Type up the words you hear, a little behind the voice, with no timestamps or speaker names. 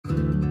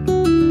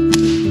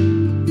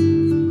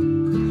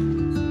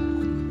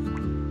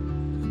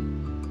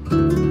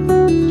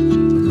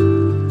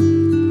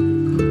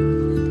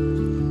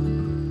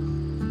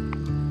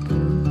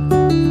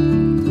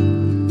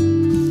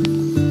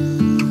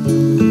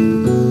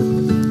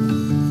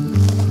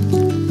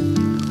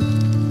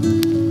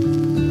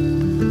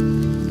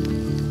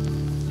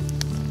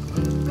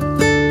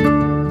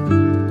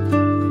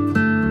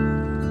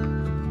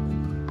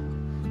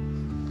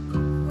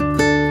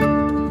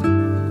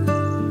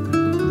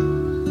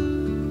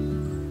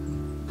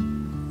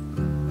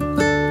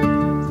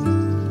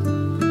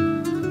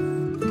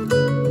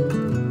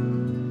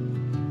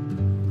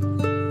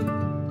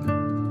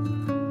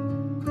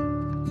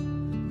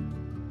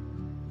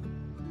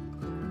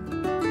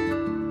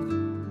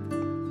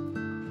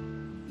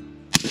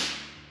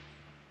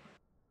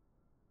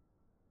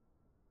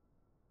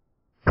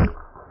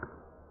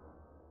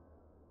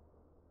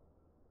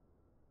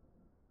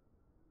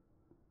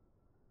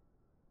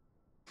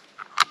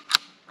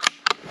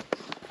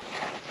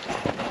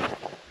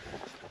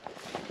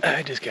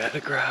I just got a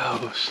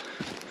grouse.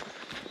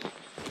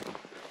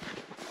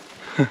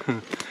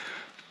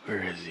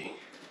 Where is he?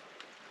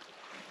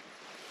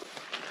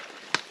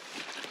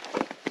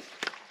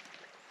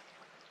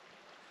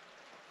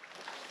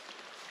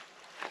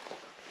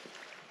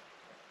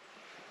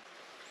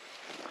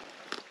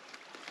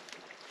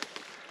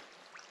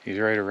 He's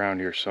right around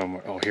here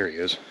somewhere. Oh, here he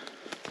is.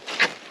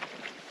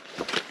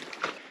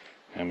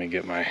 Let me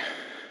get my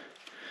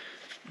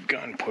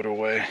gun put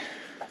away.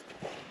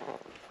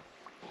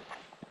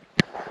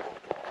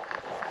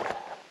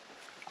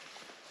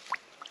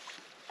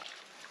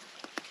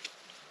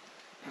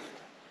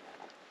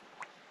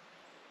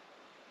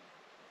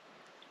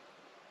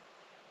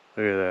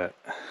 Look at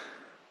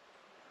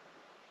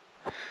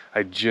that.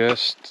 I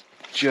just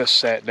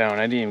sat down.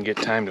 I didn't even get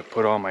time to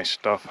put all my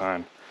stuff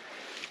on.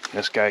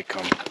 This guy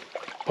come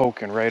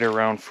poking right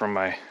around from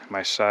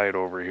my side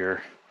over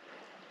here.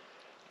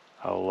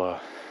 I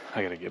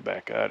gotta get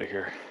back out of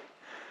here.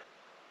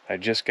 I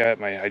just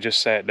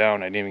sat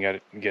down. I didn't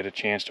even get a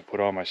chance to put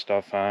all my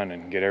stuff on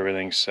and get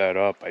everything set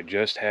up. I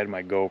just had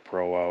my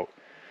GoPro out.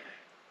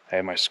 I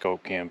had my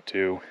scope cam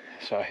too.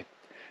 So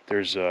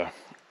there's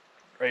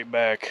right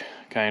back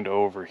kind of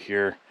over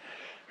here.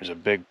 There's a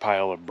big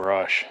pile of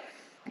brush.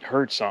 I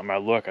heard something. I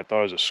thought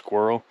it was a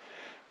squirrel.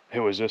 It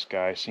was this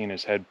guy. I seen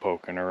his head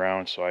poking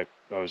around, so I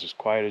was as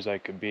quiet as I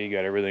could be,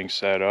 got everything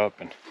set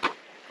up, and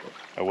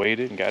I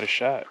waited and got a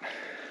shot.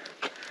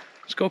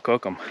 Let's go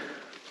cook them.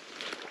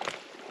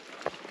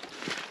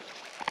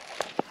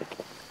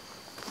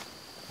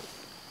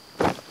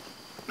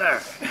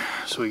 Alright,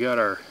 so we got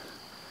our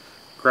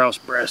grouse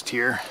breast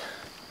here.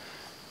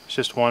 It's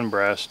just one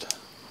breast.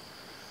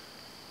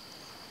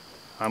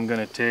 I'm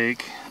gonna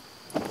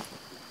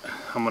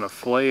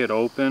fillet it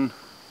open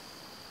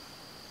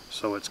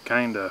so it's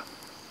kind of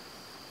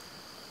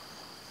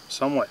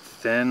somewhat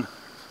thin,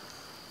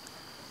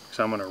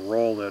 so I'm gonna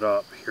roll it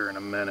up here in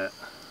a minute.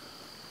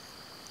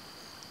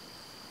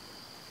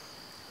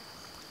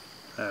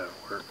 That'll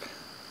work.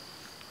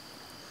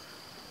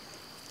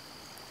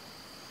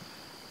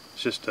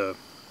 It's just a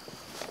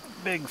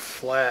big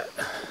flat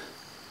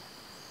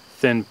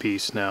thin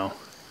piece now.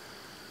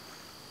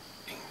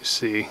 You can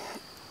see,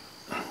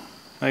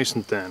 nice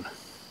and thin.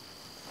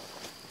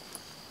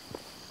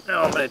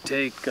 Now I'm going to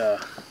take, here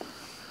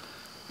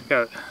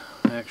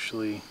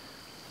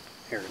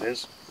it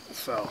is,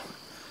 so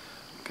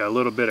got a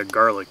little bit of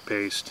garlic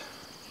paste.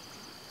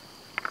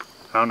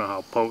 I don't know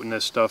how potent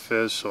this stuff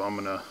is, so I'm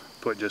going to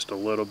put just a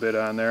little bit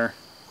on there.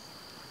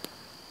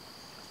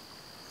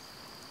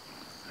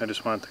 I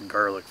just want the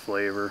garlic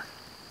flavor.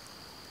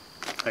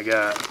 I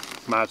got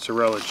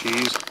mozzarella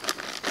cheese.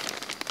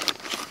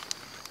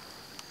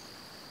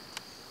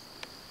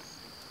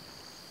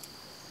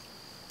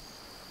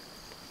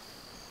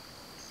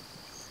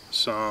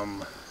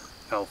 Some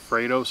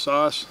Alfredo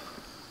sauce.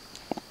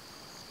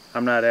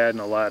 I'm not adding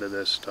a lot of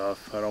this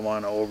stuff. I don't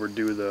want to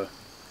overdo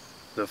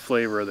the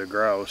flavor of the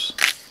grouse.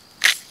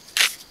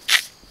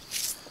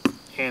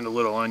 And a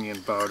little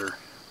onion powder.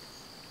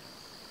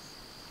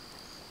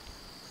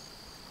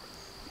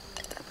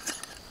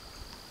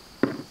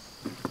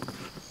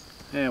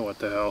 And what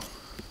the hell.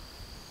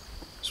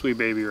 Sweet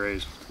baby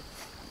rays.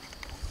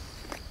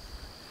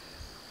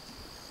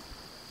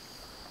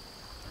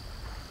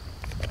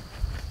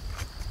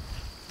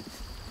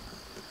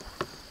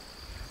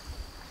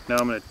 Now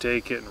I'm going to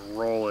take it and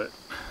roll it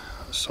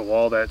so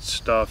all that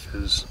stuff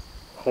is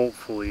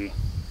hopefully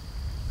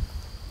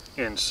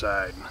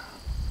inside.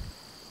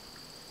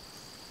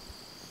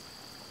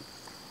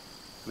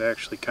 It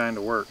actually kind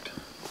of worked.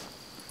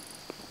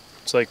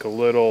 It's like a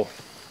little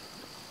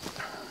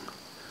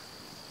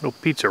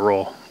pizza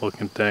roll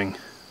looking thing.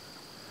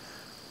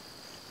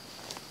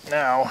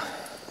 Now,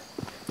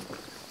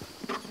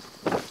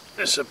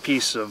 this is a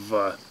piece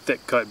of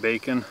thick cut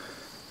bacon.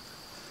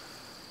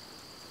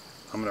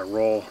 I'm going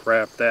to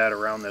wrap that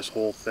around this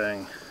whole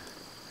thing.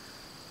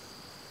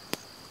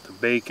 The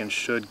bacon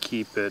should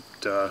keep it,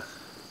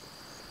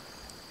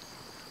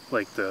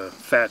 like the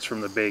fats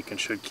from the bacon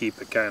should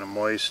keep it kind of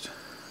moist.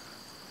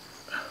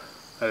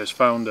 I just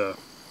found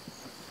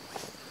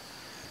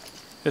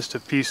just a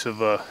piece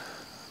of a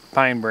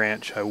pine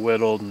branch I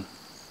whittled and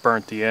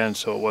burnt the end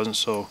so it wasn't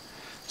so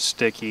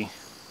sticky.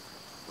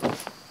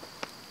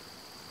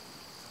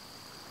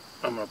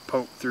 I'm going to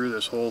poke through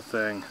this whole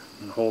thing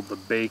and hold the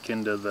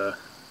bacon to the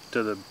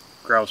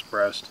grouse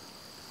breast.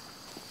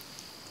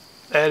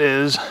 That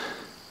is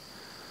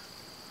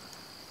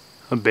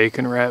a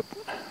bacon wrapped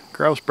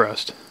grouse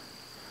breast.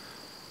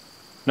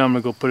 Now I'm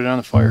going to go put it on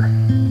the fire.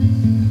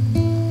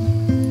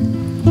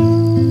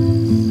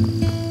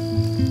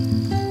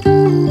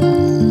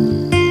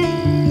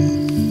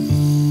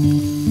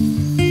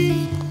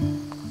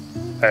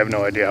 I have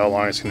no idea how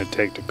long it's going to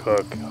take to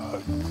cook.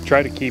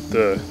 Try to keep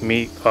the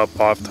meat up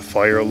off the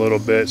fire a little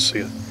bit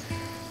so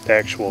the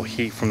actual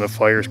heat from the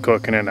fire is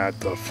cooking it, not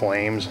the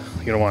flames.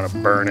 You don't want to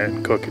burn it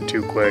and cook it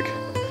too quick.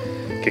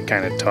 Get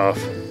kind of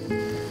tough.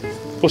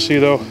 We'll see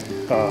though.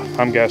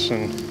 I'm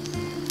guessing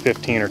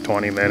 15 or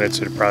 20 minutes,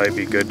 it'd probably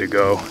be good to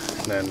go.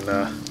 And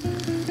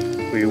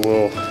then we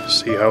will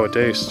see how it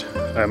tastes.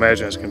 I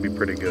imagine it's gonna be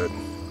pretty good.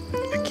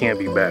 It can't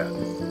be bad.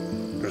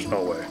 There's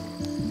no way.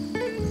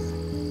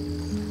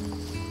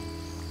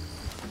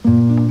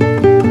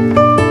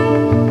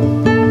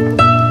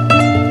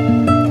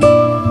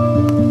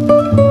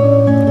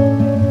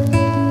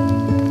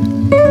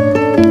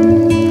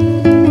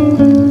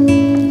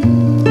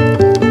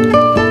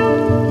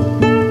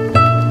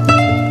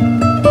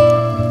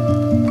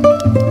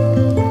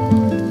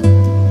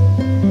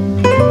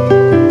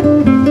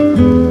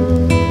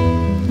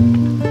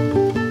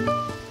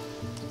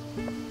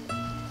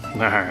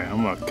 Alright,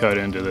 I'm gonna cut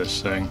into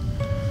this thing.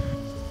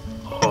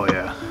 Oh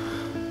yeah,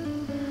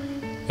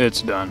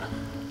 it's done.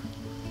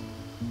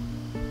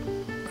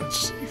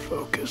 Let's see,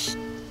 focus.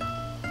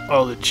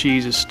 All the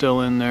cheese is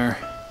still in there.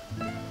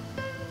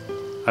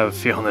 I have a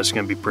feeling that's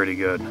gonna be pretty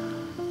good.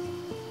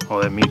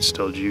 Oh, that meat's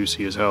still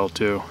juicy as hell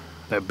too.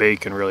 That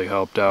bacon really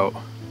helped out.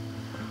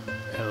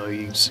 Yeah,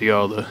 you can see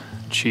all the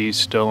cheese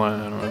still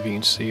on. I don't know if you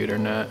can see it or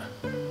not.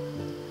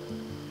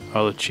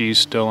 All the cheese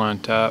still on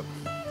top.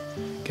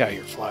 Get out of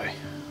here, fly.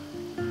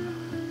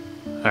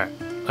 Alright,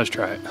 let's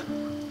try it.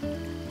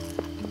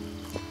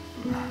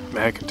 Man,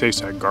 I can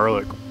taste that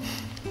garlic.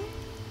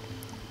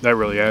 That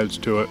really adds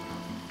to it.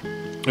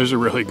 This is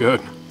really good.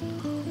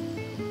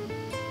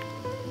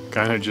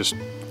 Kind of just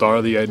thought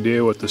of the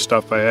idea with the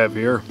stuff I have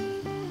here.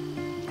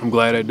 I'm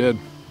glad I did.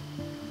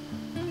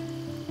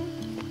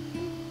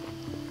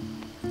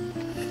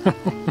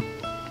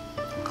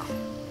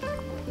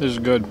 This is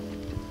good.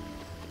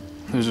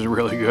 This is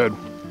really good.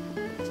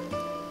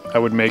 I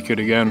would make it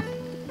again.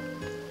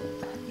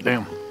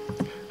 Damn.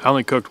 I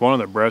only cooked one of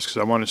the breasts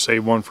because I want to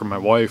save one for my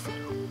wife.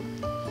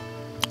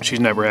 She's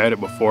never had it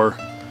before.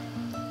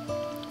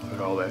 Look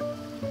at all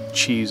that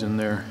cheese in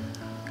there.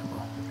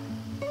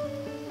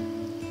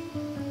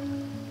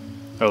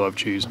 I love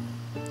cheese.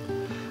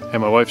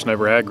 And my wife's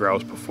never had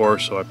grouse before,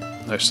 so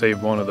I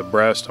saved one of the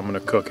breasts. I'm going to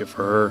cook it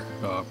for her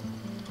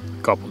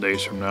a couple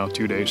days from now,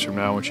 2 days from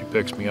now when she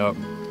picks me up.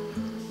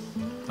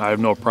 I have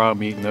no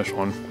problem eating this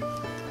one.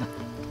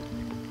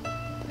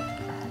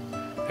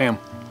 Damn.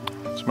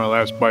 It's my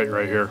last bite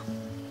right here.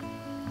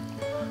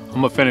 I'm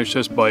gonna finish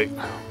this bite.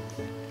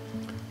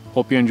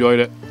 Hope you enjoyed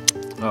it.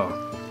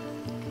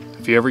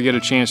 If you ever get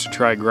a chance to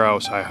try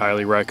grouse, I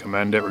highly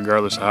recommend it,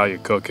 regardless of how you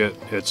cook it.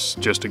 It's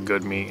just a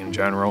good meat in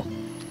general.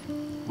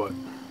 But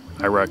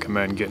I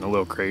recommend getting a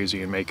little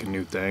crazy and making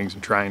new things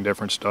and trying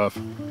different stuff.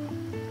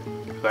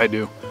 I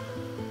do.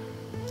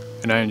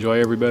 And I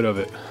enjoy every bit of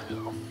it.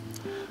 So,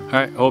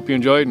 alright, I hope you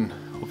enjoyed and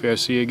hopefully I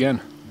see you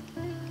again.